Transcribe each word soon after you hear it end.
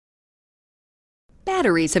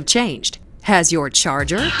Batteries have changed. Has your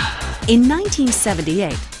charger? In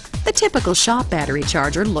 1978, the typical shop battery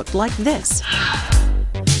charger looked like this.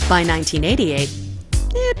 By 1988,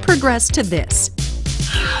 it progressed to this.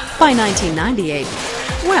 By 1998,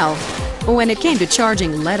 well, when it came to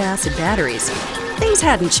charging lead-acid batteries, things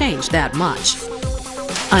hadn't changed that much.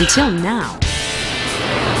 Until now.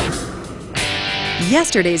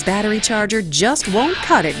 Yesterday's battery charger just won't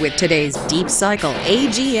cut it with today's deep cycle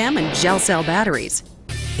AGM and gel cell batteries.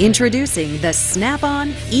 Introducing the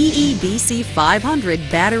Snap-on EEBC 500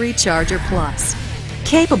 Battery Charger Plus,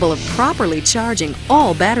 capable of properly charging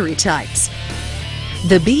all battery types.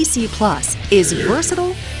 The BC Plus is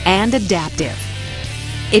versatile and adaptive.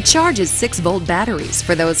 It charges 6-volt batteries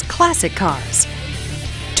for those classic cars,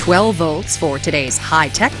 12 volts for today's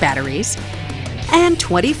high-tech batteries, and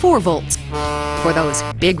 24 volts for those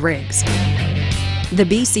big rigs. The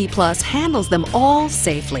BC Plus handles them all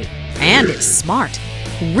safely, and it's smart,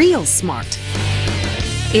 real smart.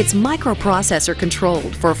 It's microprocessor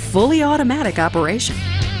controlled for fully automatic operation.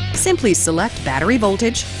 Simply select battery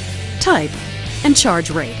voltage, type, and charge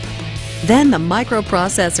rate. Then the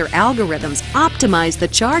microprocessor algorithms optimize the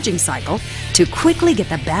charging cycle to quickly get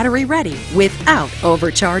the battery ready without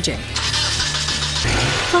overcharging.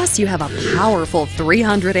 Plus, you have a powerful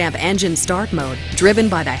 300-amp engine start mode driven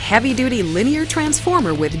by the heavy-duty linear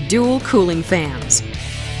transformer with dual cooling fans.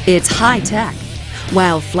 It's high-tech.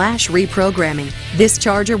 While flash reprogramming, this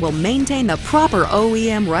charger will maintain the proper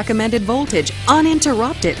OEM recommended voltage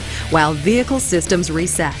uninterrupted while vehicle systems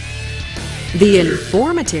reset. The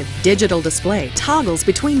informative digital display toggles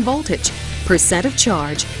between voltage, percent of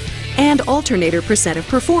charge, and alternator percent of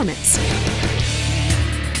performance.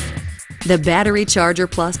 The Battery Charger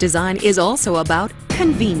Plus design is also about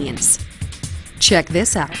convenience. Check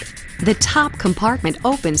this out. The top compartment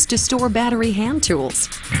opens to store battery hand tools.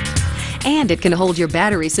 And it can hold your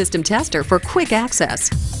battery system tester for quick access.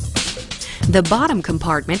 The bottom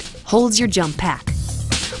compartment holds your jump pack.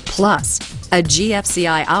 Plus, a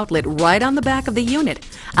GFCI outlet right on the back of the unit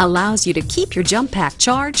allows you to keep your jump pack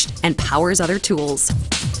charged and powers other tools.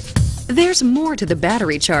 There's more to the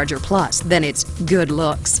Battery Charger Plus than its good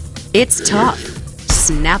looks. It's tough.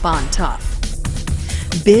 Snap-on tough.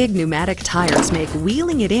 Big pneumatic tires make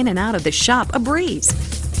wheeling it in and out of the shop a breeze.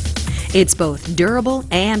 It's both durable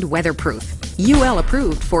and weatherproof, UL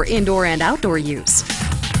approved for indoor and outdoor use.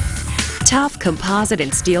 Tough composite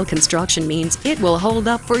and steel construction means it will hold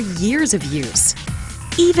up for years of use.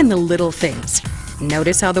 Even the little things.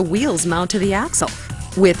 Notice how the wheels mount to the axle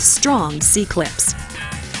with strong C-clips.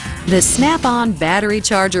 The Snap-on Battery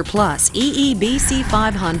Charger Plus EEBC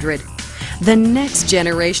 500. The next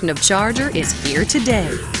generation of charger is here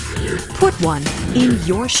today. Put one in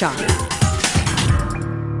your shop.